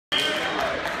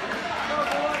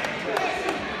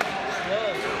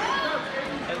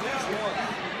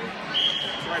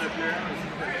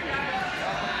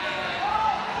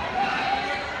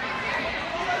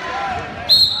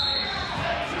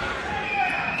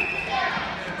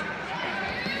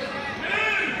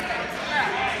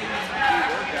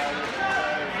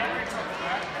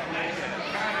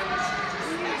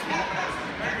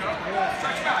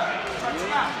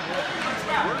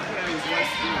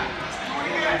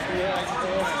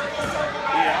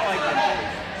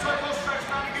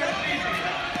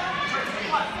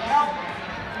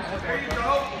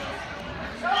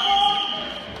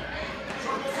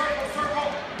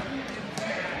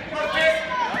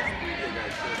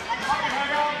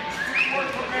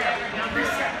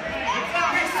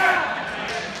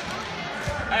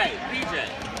Hey, PJ,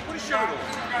 put a shirt on.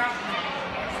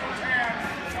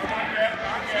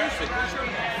 Seriously, put a shirt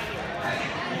on.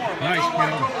 Nice,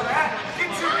 Kel.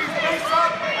 Get your face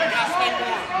up. Stay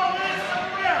warm.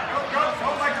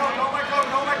 Don't let go.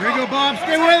 There you go, Bob.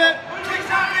 Stay with it.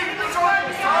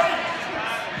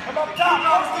 Come up top.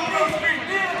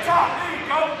 Top. There you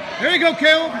go. There you go,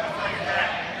 Caleb.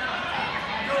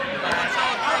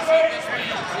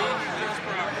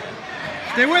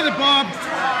 Stay with it, Bob.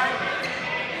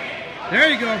 There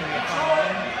you go.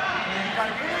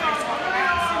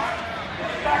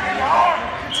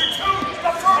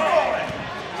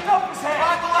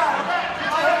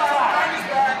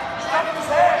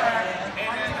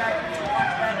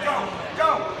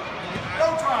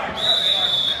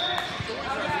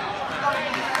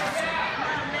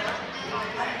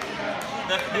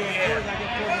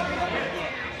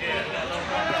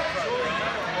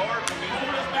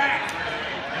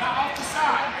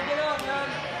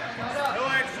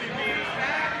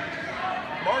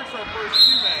 Mark's our first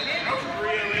two match.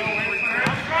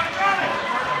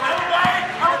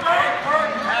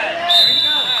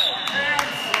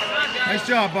 Nice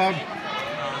job, Bob.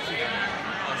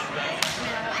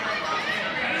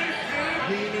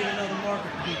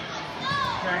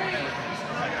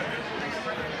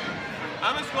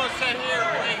 I'm just going to sit here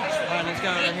and wait. Alright, let's go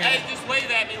over here. Hey, just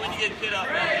wave at me when you get kid up,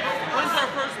 man. When's our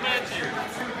first match here? I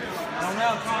don't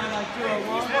know, probably like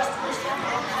 201.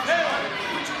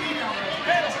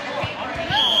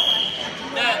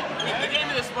 The game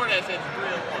of this morning I said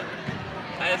 301.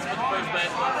 I asked for the first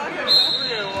match.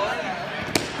 301.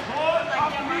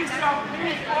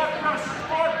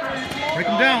 Break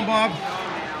him down, Bob.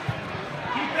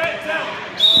 Keep that down.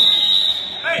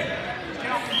 Hey.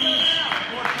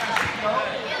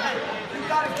 You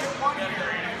gotta get one here.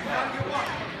 You gotta get one.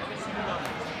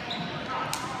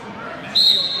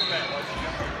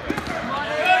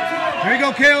 There you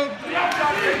go, Caleb. You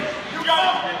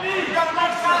gotta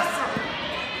move faster.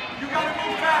 You gotta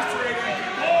move faster, Aiden.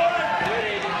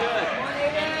 Good.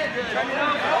 Turn it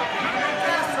over.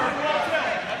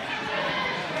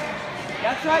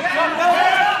 That's right, turn it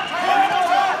over.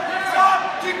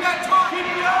 Keep that top. Keep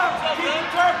it up. Keep the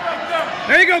turf right there.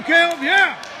 There you go, Caleb.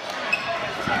 Yeah.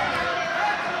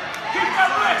 Keep that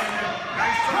wrist.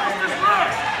 Push this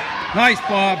wrist. Nice,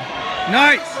 Bob.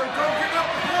 Nice. Don't give up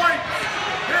the point.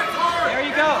 Hit hard. There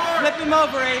you go. Flip him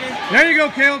over, Aiden. There you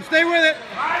go, Caleb. Stay with it.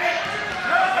 Ride it.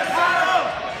 Good.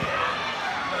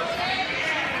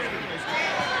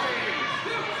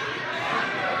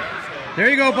 There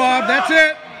you go, Bob. That's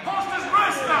it. Post his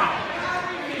wrist now.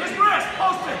 His wrist.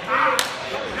 Post it.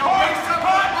 Now base up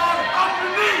on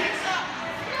your knees.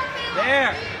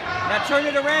 There. Now turn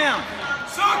it around.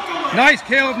 Circle it. Nice,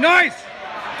 Caleb. Nice.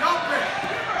 Dump it.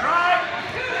 Drive.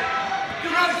 You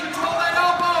gotta control that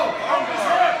elbow. Dump his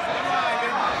hip.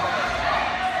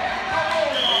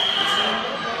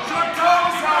 Short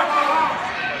toes out.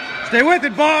 Stay with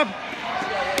it, Bob.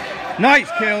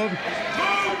 Nice, Caleb.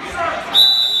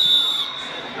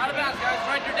 Out of bounds, guys.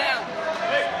 Right there down.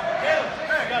 Hey,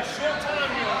 I got short time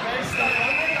here, okay? So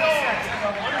let me go. You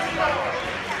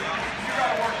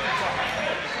gotta work this out.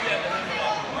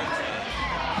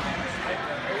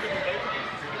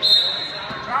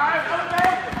 Drive, put it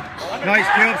back. Nice,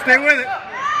 Caleb. Stay with it.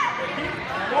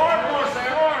 Forward,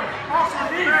 forward. Cross your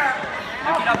knee.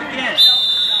 Pick it up again.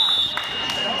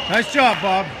 Nice job,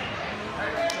 Bob.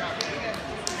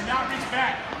 And now reach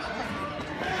back.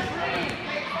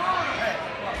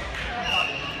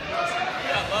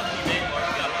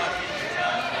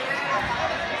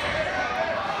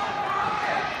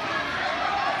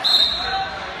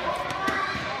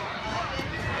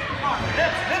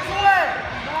 Hips away.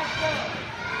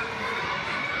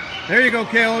 There you go,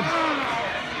 Caleb.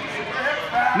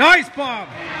 Nice, Bob.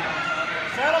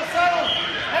 Settle, settle.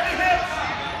 Heavy hips.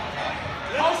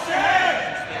 Post your head.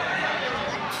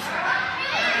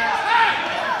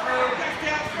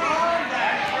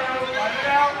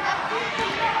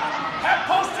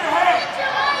 Post your head.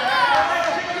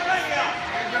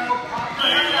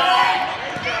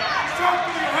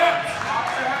 Circle your hips.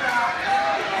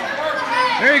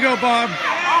 There you go, Bob.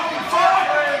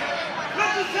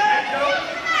 Lift his head.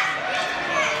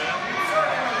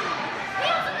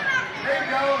 There you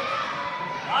go.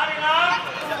 Body up.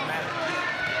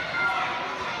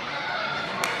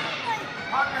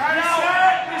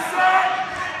 Reset. Reset.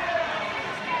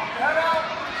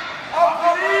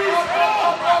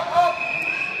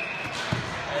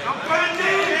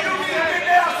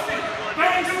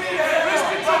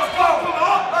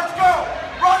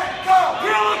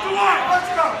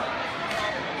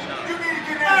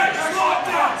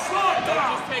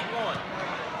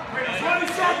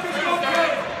 go,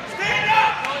 Caleb. Stand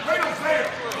up. Cradle's there.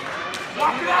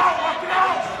 Walk it out. Walk it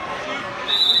out.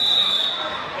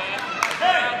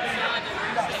 Hey.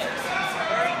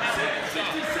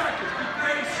 60 seconds. Be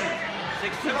patient.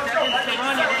 60 seconds to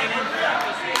run, you David.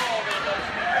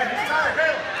 Hey, he's tired,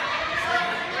 Caleb.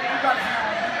 You got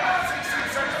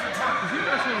 16 seconds to turn. Is he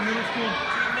wrestling in middle school?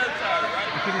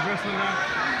 I think he's wrestling now.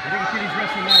 I think the kid he's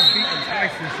wrestling now is beating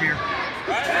twice this year.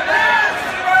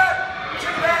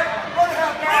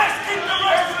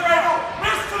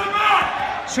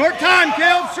 Short time,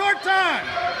 Caleb, short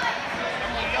time.